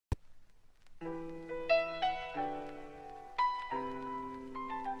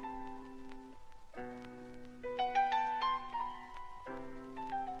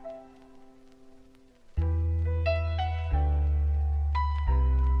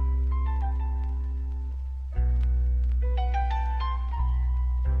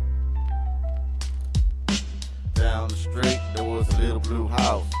blue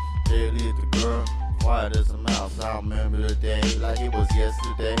house. There lived the girl, quiet as a mouse. I remember the day like it was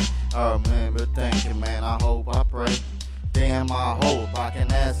yesterday. I remember thinking, man, I hope I pray. Damn, I hope I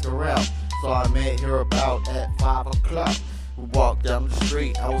can ask her out. So I met her about at 5 o'clock. We walked down the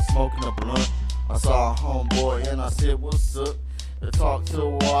street, I was smoking a blunt. I saw a homeboy and I said, what's up? I talked to her a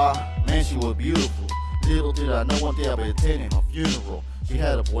while, man, she was beautiful. Little did I know one day I'd be attending her funeral. She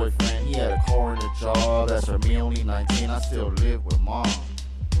had a boyfriend, he had a car and a job. That's for me, only 19, I still live with mom.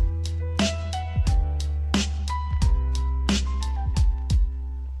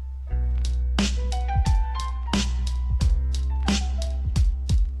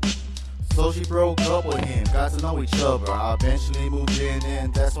 So she broke up with him, got to know each other. I eventually moved in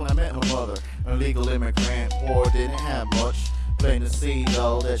and that's when I met her mother. A legal immigrant, poor, didn't have much. Plain to see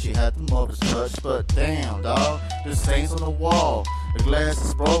though that she had the mother's touch. But damn dawg, the stains on the wall. The glass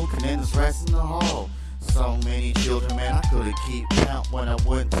is broken and there's rats in the hall. So many children, man, I couldn't keep count. When I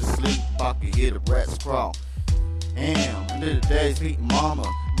went to sleep, I could hear the rats crawl. Damn, under the days beating mama.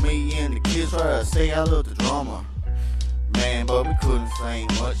 Me and the kids try to stay out of the drama. Man, but we couldn't say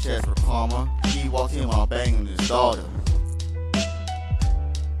much as for karma. He walked in while banging his daughter.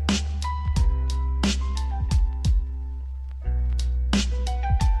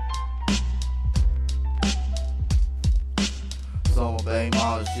 So my baby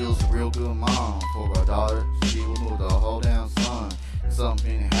mama, she was a real good mom. For her daughter, she would move the whole damn son.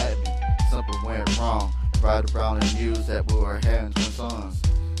 Something happened, something went wrong. Right around the news that we were having twin sons.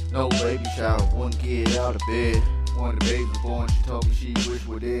 No baby shower, wouldn't get out of bed. When the baby was born, she told me she wished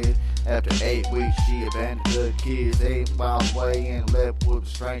we did. After 8 weeks, she abandoned the kids 8 miles away and left with a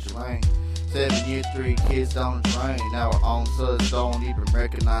stranger lane. 7 years, 3 kids down the drain. Now our own sons don't even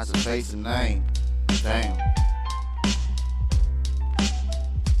recognize the face and name. Damn.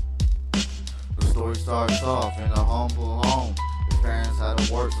 The story starts off in a humble home. His parents had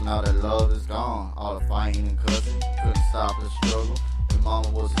it worse, and now that love is gone. All the fighting and cussing couldn't stop the struggle. His mama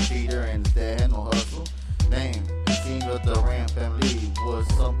was a cheater and his dad had no hustle. Damn, it seemed that the Ram family was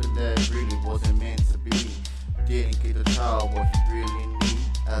something that really wasn't meant to be. Didn't get the child what he really needed.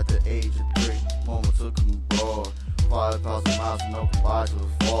 At the age of 3, mama took him abroad. 5,000 miles and no goodbye to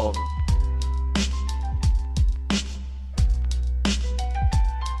his father.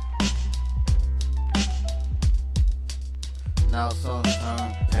 Now son's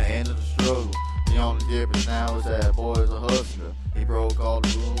turn, the end of the struggle. The only difference now is that boy is a hustler. He broke all the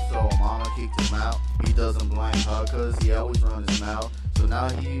rules, so mama kicked him out. He doesn't blame her, cause he always run his mouth. So now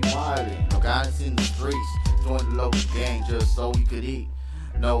he wildin', no guidance in the streets. Joined the local gang just so he could eat.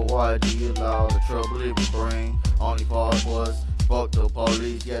 No idea all the trouble it would bring. Only part was, fuck the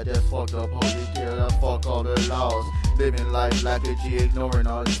police. Yeah, that's fuck the police. Yeah, that's fuck all the laws. Living life like a G, ignoring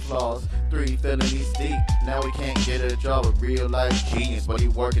all his flaws. 3 felonies deep, now he can't get a job. A real life genius, but he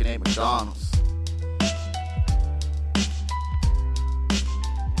working at McDonald's.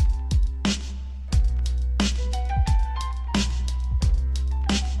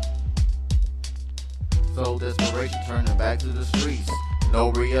 So desperation turned him back to the streets.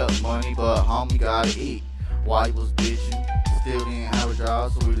 No re-up money, but homie gotta eat. While he was bitching, still didn't have a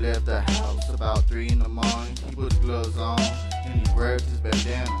job, so he left the house about 3 in the morning. He put his gloves on, and he grabbed his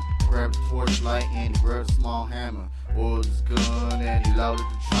bandana, grabbed a torchlight, and he grabbed a small hammer. Oiled his gun, and he loaded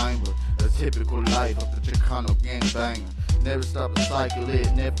the chamber. A typical life of the Chicano gangbanger. Never stop the cycle,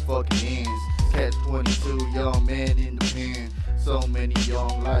 it never fucking ends. Catch 22 young men in the pen. So many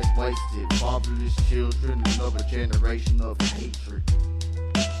young lives wasted. Fatherless children, another generation of hatred.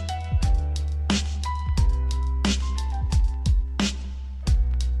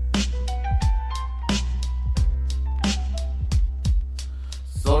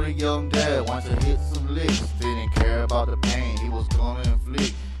 So the young dad wants to hit some licks. Didn't care about the pain he was gonna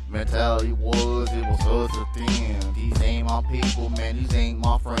inflict. Mentality was, it was us or them. These ain't my people, man, these ain't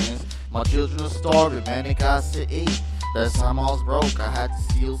my friends. My children are starving, man, they got to eat. Last time I was broke, I had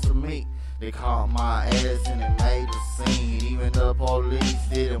to steal some meat. They caught my ass and it made a scene. Even the police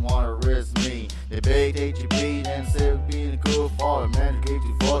didn't want to arrest me. They begged HEB and said being a good father. Man, they gave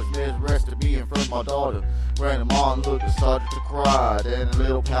 2 fucks, man, rest to be in front of my daughter. Ran them on, looked and started to cry. Then a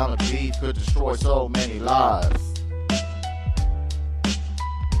little pound of beef could destroy so many lives.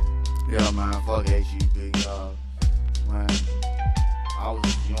 Yeah, man, fuck HEB, man. I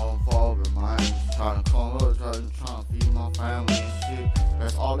was a young father, man, trying to come up, trying to feed my family and shit.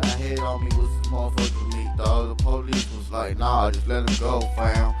 That's all I had on me was some motherfuckers meat, dog. The police was like, nah, just let him go,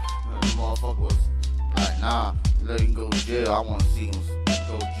 fam. And the motherfucker was like, nah, let him go to jail. I want to see him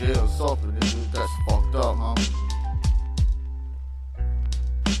go to jail or something. That's fucked up, homie.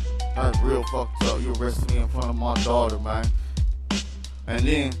 That's real fucked up. You arrested me in front of my daughter, man. And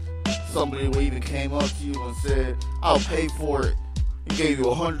then somebody even came up to you and said, I'll pay for it, and gave you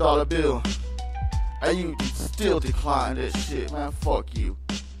 $100 bill, and you still declined that shit, man. Fuck you.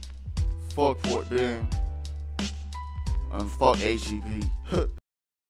 Fuck Fort Bend. And fuck HEB.